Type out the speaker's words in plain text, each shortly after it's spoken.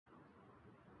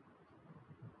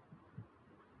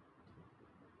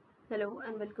Hello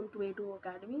and welcome to A2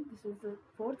 Academy. This is the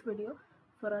fourth video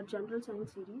for our general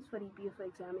science series for EPFO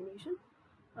examination.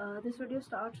 This video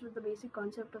starts with the basic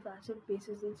concept of acid,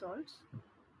 bases and salts.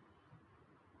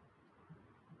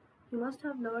 You must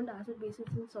have learned acid, bases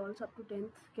and salts up to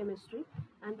 10th chemistry,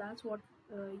 and that's what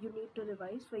you need to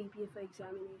revise for EPFO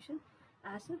examination.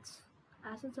 Acids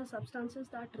are substances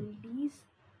that release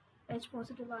H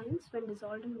positive ions when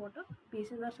dissolved in water.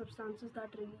 Bases are substances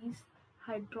that release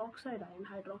hydroxide ion.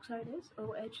 Hydroxide is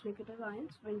OH negative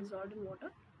ions when dissolved in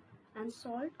water. And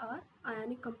salt are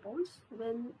ionic compounds.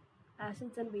 When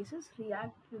acids and bases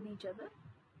react with each other,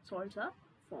 salts are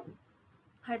formed.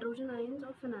 Hydrogen ions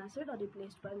of an acid are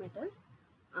replaced by metal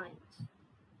ions.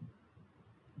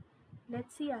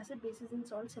 Let's see acid, bases and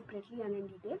salts separately and in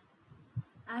detail.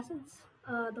 Acids,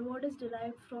 the word is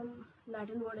derived from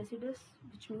Latin word acidus,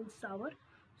 which means sour.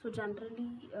 So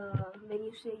generally, when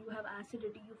you say you have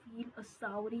acidity, you feel a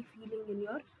soury feeling in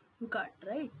your gut,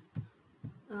 right?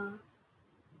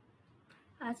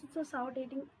 Acids are sour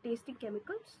tasting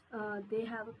chemicals. They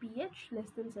have a pH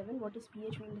less than 7. What is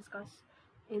pH? We'll discuss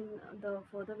in the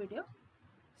further video.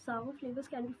 Sour flavors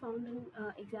can be found in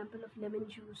example of lemon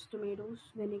juice,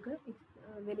 tomatoes, vinegar,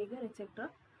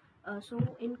 etc. So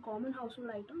in common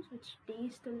household items which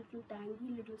taste a little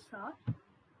tangy, little sour,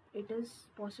 it is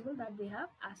possible that they have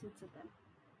acids in them.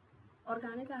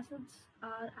 Organic acids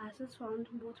are acids found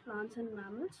in both plants and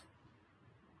mammals.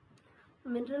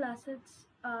 Mineral acids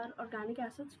are organic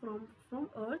acids from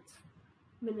Earth's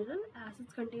mineral.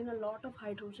 Acids contain a lot of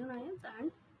hydrogen ions,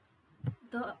 and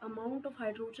the amount of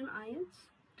hydrogen ions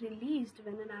released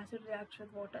when an acid reacts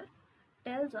with water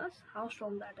tells us how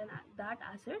strong that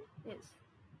acid is.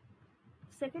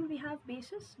 Second, we have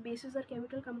bases. Bases are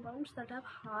chemical compounds that have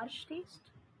harsh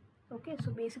taste. Okay,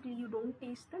 so basically you don't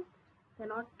taste them. They're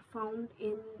not found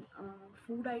in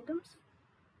food items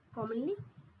commonly.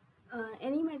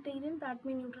 Any material that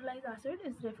may neutralize acid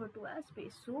is referred to as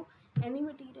base. So any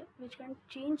material which can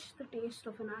change the taste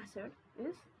of an acid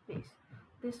is base.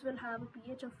 This will have a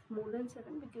pH of more than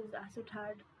 7 because acid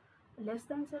had less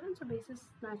than 7, so bases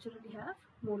naturally have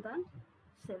more than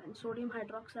 7. Sodium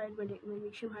hydroxide,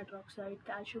 magnesium hydroxide,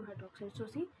 calcium hydroxide. So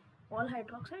see, all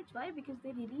hydroxides. Why? Because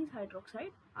they release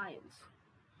hydroxide ions.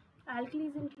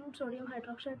 Alkalis include sodium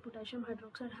hydroxide, potassium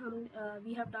hydroxide.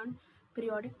 We have done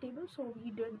periodic table, so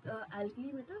we did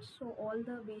alkali metals. So all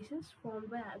the bases formed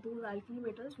by those alkali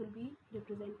metals will be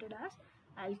represented as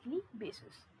alkali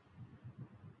bases.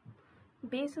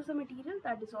 Base is a material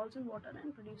that dissolves in water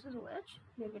and produces OH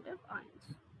negative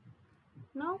ions.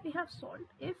 Now we have salt.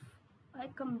 If I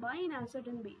combine acid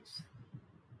and base,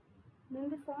 then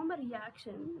they form a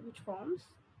reaction which forms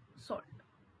salt.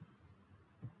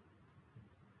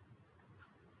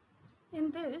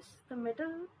 In this,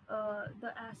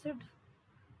 the acid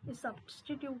is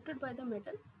substituted by the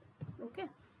metal. Okay.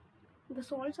 The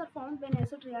salts are formed when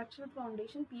acid reacts with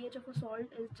foundation. pH of a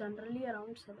salt is generally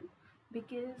around 7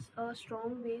 because a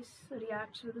strong base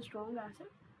reacts with a strong acid.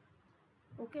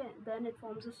 Okay, then it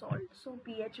forms a salt. So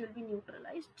pH will be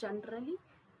neutralized generally,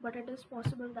 but it is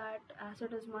possible that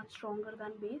acid is much stronger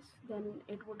than base. Then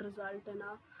it would result in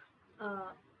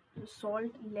a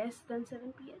salt less than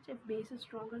 7 pH if base is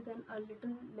stronger than a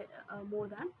little more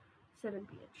than 7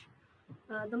 pH.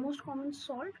 The most common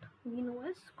salt we know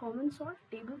is common salt,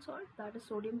 table salt, that is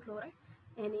sodium chloride,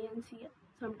 NaNCl,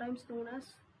 sometimes known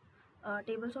as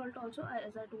table salt also,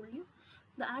 as I told you.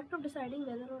 The act of deciding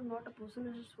whether or not a person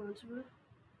is responsible.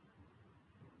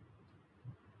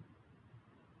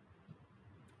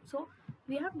 So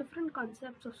we have different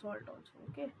concepts of salt also.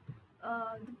 Okay.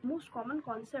 The most common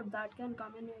concept that can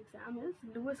come in your exam is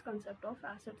Lewis concept of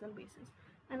acids and bases.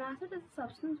 An acid is a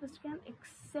substance which can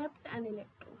accept an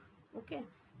electron. Okay,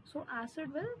 so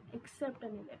acid will accept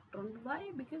an electron.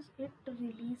 Why? Because it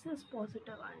releases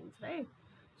positive ions, right?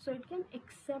 So it can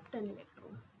accept an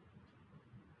electron,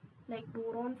 like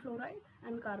boron fluoride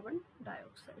and carbon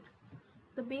dioxide.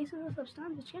 The base is a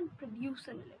substance which can produce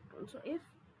an electron. So if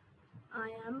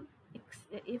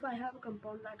I have a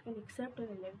compound that can accept an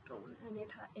electron, and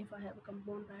if I have a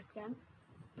compound that can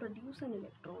produce an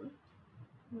electron,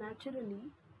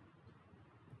 naturally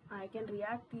I can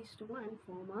react these two and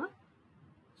form a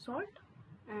salt,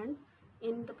 and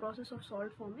in the process of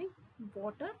salt forming,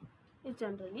 water is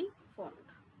generally formed.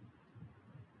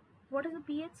 What is a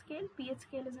pH scale? pH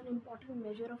scale is an important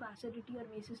measure of acidity or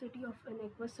basicity of an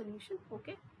aqueous solution.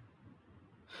 Okay.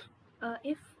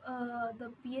 If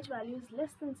the pH value is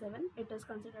less than 7, it is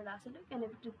considered acidic, and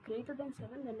if it is greater than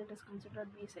 7, then it is considered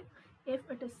basic. If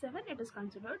it is 7, it is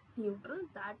considered neutral.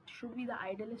 That should be the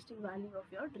idealistic value of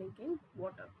your drinking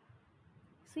water.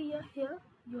 See here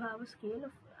you have a scale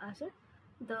of acid,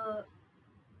 The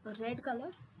red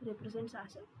color represents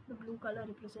acid, the blue color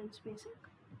represents basic.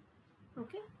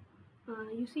 Okay,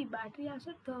 you see battery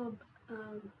acid, the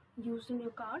used in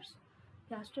your cars,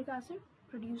 gastric acid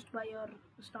produced by your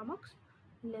stomachs,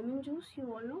 lemon juice,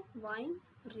 you all know, wine,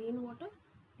 rainwater,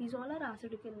 these all are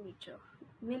acidic in nature.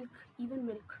 Milk, even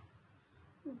milk.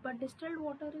 But distilled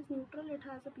water is neutral, it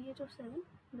has a pH of 7.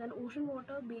 Then ocean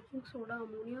water, baking soda,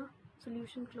 ammonia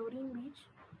solution, chlorine, bleach,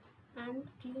 and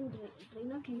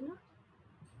drainer cleaner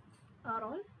are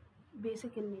all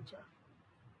basic in nature.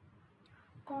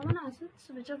 Common acids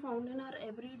which are found in our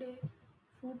everyday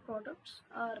food products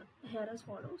are here as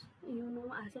follows. You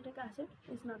know, acetic acid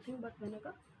is nothing but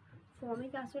vinegar.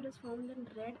 Formic acid is found in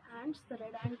red ants. The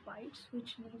red ant bites,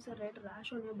 which leaves a red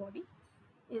rash on your body,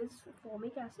 is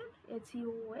formic acid,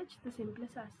 HCOOH, the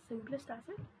simplest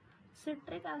acid.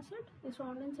 Citric acid is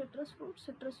found in citrus fruits.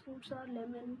 Citrus fruits are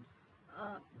lemon,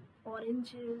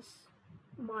 oranges,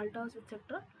 maltas,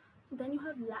 etc. Then you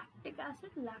have lactic acid.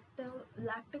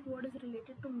 Lactic word is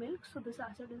related to milk, so this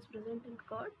acid is present in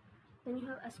curd. Then you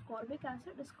have ascorbic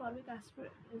acid. Ascorbic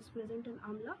acid is present in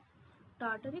amla.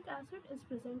 Tartaric acid is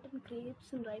present in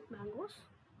grapes and ripe mangoes.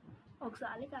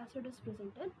 Oxalic acid is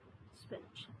present in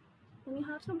spinach. Then you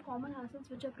have some common acids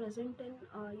which are present in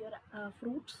your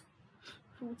fruits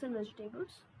and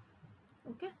vegetables.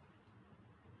 Okay.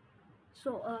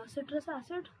 So citrus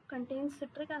acid contains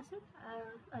citric acid.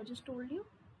 I just told you.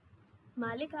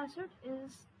 Malic acid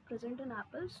is present in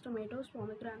apples, tomatoes,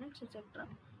 pomegranates, etc.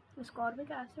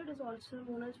 Ascorbic acid is also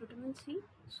known as vitamin C.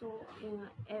 So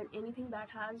anything that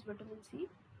has vitamin C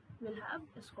will have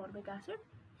ascorbic acid.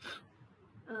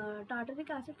 Tartaric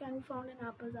acid can be found in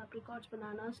apples, apricots,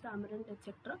 bananas, tamarind,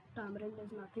 etc. Tamarind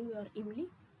is nothing, your imli.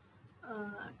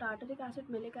 Tartaric acid,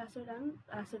 malic acid, and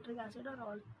citric acid are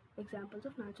all examples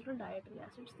of natural dietary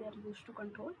acids. They are used to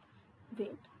control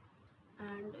weight.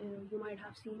 And you might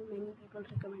have seen many people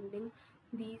recommending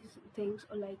these things,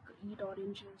 like eat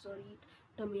oranges or eat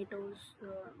tomatoes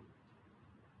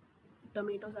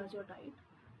as your diet.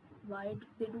 Why do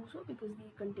they do so? Because they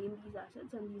contain these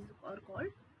acids, and these are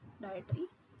called dietary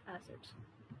acids.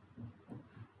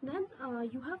 Then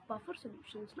you have buffer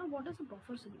solutions. Now what is a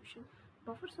buffer solution?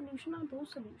 Buffer solution are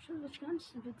those solutions which can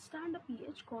withstand a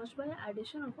pH caused by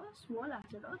addition of a small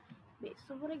acid or base.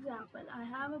 So for example, I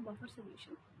have a buffer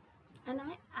solution and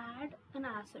I add an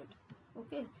acid.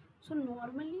 Okay, so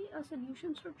normally a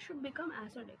solution should become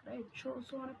acidic, right? So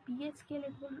on a pH scale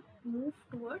it will move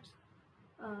towards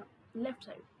left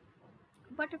side.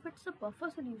 But if it's a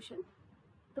buffer solution,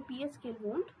 the pH scale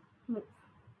won't move.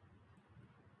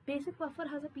 Basic buffer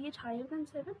has a pH higher than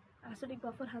 7. Acidic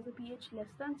buffer has a pH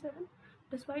less than 7.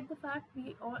 Despite the fact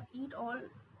we all eat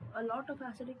a lot of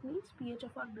acidic meals, pH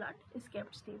of our blood is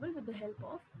kept stable with the help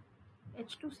of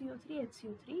H2CO3,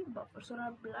 HCO3 buffer. So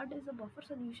our blood is a buffer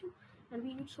solution, and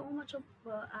we eat so much of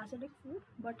acidic food,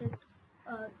 but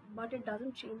it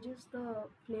doesn't changes the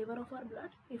flavor of our blood.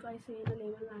 If I say in a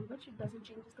layman language, it doesn't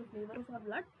changes the flavor of our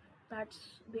blood.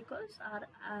 That's because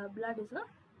our blood is a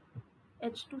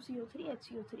H2CO3,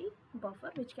 HCO3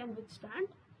 buffer which can withstand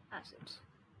acids.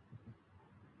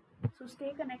 So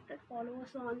stay connected, follow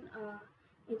us on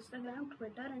Instagram,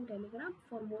 Twitter and Telegram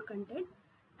for more content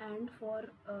and for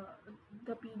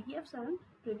the PDFs and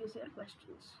previous year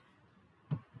questions.